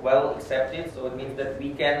example, well accepted. So it means that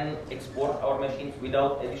we can export our machines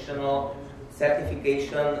without additional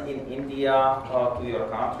certification in India to your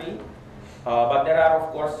country. But there are,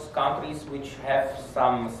 of course, countries which have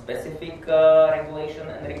some specific regulation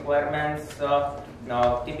and requirements.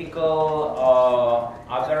 Now, typical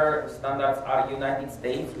other standards are United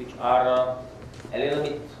States, which are a little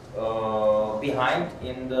bit behind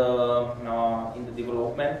in the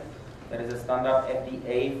development. There is a standard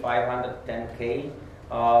FDA 510K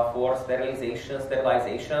for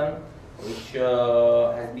sterilization, which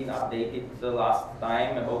has been updated the last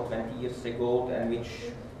time about 20 years ago, and which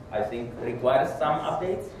I think requires some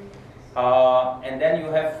updates. And then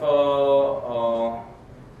you have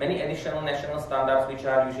many additional national standards which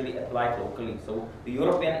are usually applied locally. So the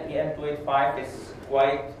European EN285 is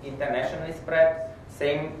quite internationally spread.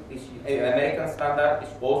 Same is American standard is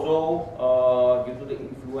also, due to the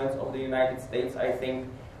influence of the United States, I think,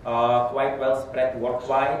 quite well spread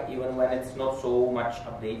worldwide, even when it's not so much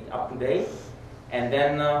up to date. And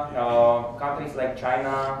then countries like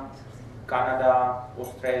China, Canada,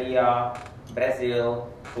 Australia, Brazil,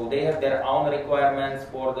 so they have their own requirements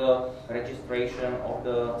for the registration of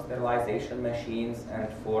the sterilization machines and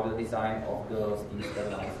for the design of the steam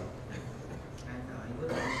sterilizer. And your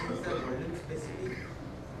machines are volume specific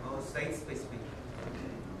or size specific?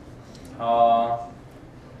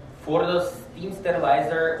 For the steam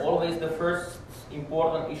sterilizer, always the first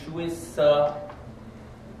important issue is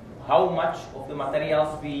how much of the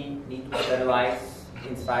materials we need to sterilize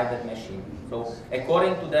inside that machine. So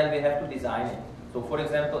according to that, we have to design it. So for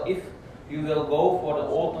example, if you will go for the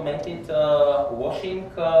automated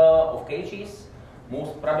washing of cages,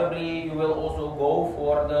 most probably you will also go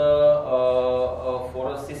for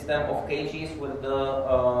the system of cages with the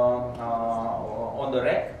on the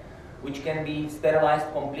rack, which can be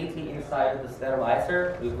sterilized completely inside the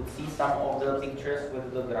sterilizer. You could see some of the pictures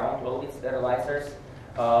with the ground-loaded sterilizers,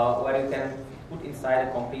 where you can put inside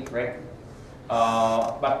a complete rack.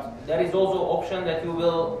 But there is also option that you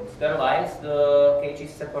will sterilize the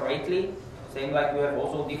cages separately. Same like you have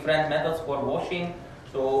also different methods for washing.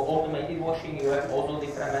 So automated washing, you have also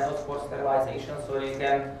different methods for sterilization. So you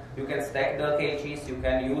can stack the cages. You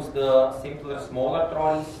can use the simpler, smaller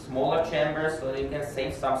trolleys, smaller chambers, so you can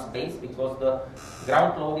save some space because the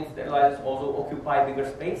ground-loaded sterilizers also occupy bigger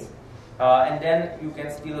space. And then you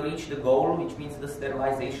can still reach the goal, which means the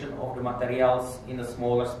sterilization of the materials in a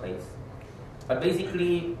smaller space. But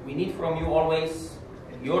basically, we need from you always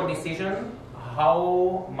your decision,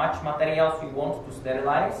 how much materials you want to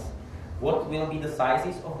sterilize, what will be the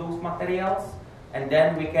sizes of those materials, and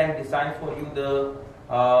then we can design for you the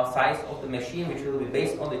size of the machine, which will be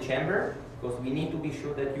based on the chamber, because we need to be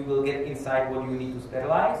sure that you will get inside what you need to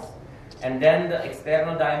sterilize. And then the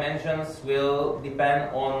external dimensions will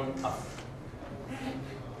depend on us.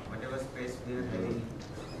 Whatever space we are having.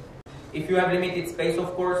 If you have limited space,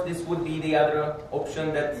 of course, this would be the other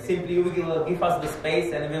option, that simply you will give us the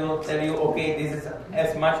space and we will tell you, okay, this is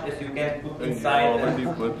as much as you can put inside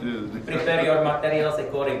and prepare your materials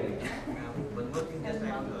accordingly. One more thing just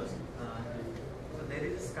I want to ask. So there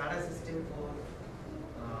is a SCADA system for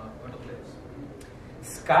autoclaves.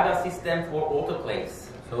 SCADA system for autoclaves.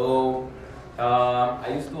 So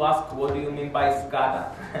I used to ask, what do you mean by SCADA?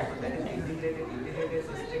 So there is integrated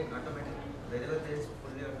system, automatic, wherever there is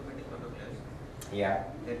fully automatic autoclaves. Yeah.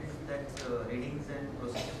 That readings and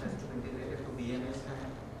processes has to be integrated to BMS and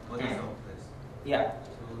other softwares. Yeah.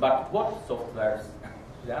 But what softwares?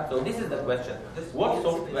 Yeah, so this is the question. What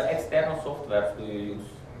software, external software do you use?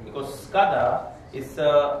 Because SCADA is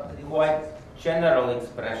a quite general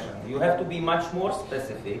expression. You have to be much more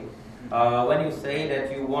specific when you say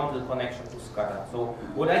that you want the connection to SCADA. So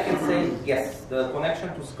what I can say, yes, the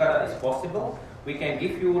connection to SCADA is possible. We can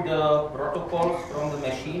give you the protocols from the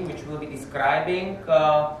machine which will be describing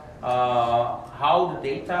how the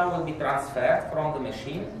data will be transferred from the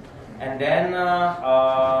machine. And then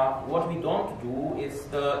what we don't do is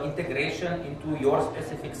the integration into your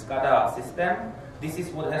specific SCADA system. This is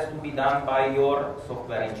what has to be done by your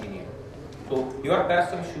software engineer. So your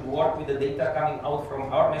person should work with the data coming out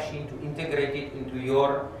from our machine to integrate it into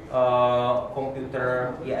your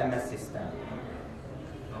computer EMS system.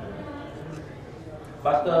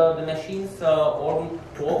 But the machines all we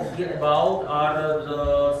talk here about are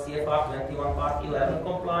the CFR 21 Part 11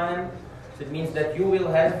 compliant. So it means that you will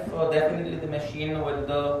have definitely the machine with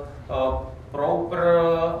the proper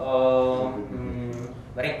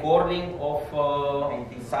recording of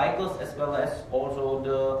cycles, as well as also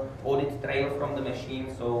the audit trail from the machine,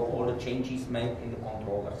 so all the changes made in the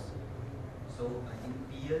controllers. So in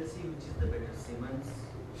PLC, which is the better, Siemens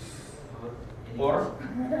or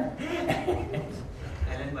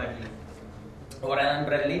Allen Bradley? Or Allen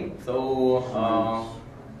Bradley. So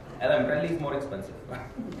Allen Bradley is more expensive.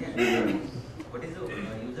 What is the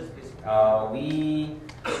user specific? We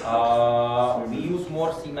use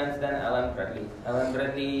more Siemens than Allen Bradley. Allen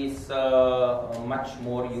Bradley is much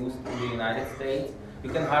more used in the United States. You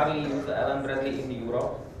can hardly use Allen Bradley in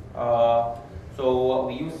Europe. So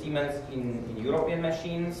we use Siemens in European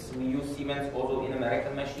machines. We use Siemens also in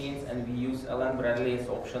American machines, and we use Allen Bradley as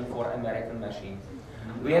option for American machines.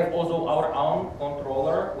 We have also our own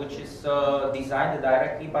controller, which is designed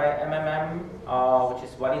directly by MMM, which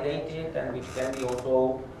is validated and which can be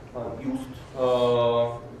also used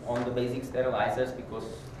on the basic sterilizers, because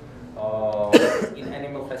in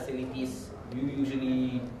animal facilities you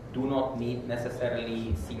usually do not need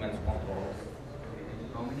necessarily Siemens controllers.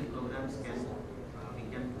 How many programs can we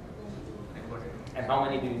can record? And how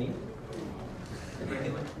many do you need?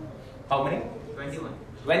 21. How many? 21.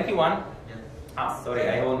 21? Yeah. Ah, sorry,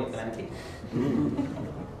 I only 20.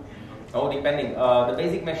 Oh, depending. The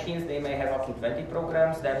basic machines, they may have up to 20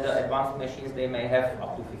 programs, then the advanced machines, they may have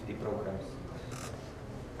up to 50 programs.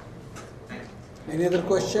 Any other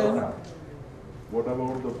question? What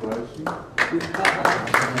about the pricing?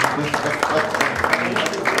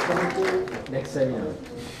 Next seminar.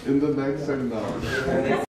 In the next seminar.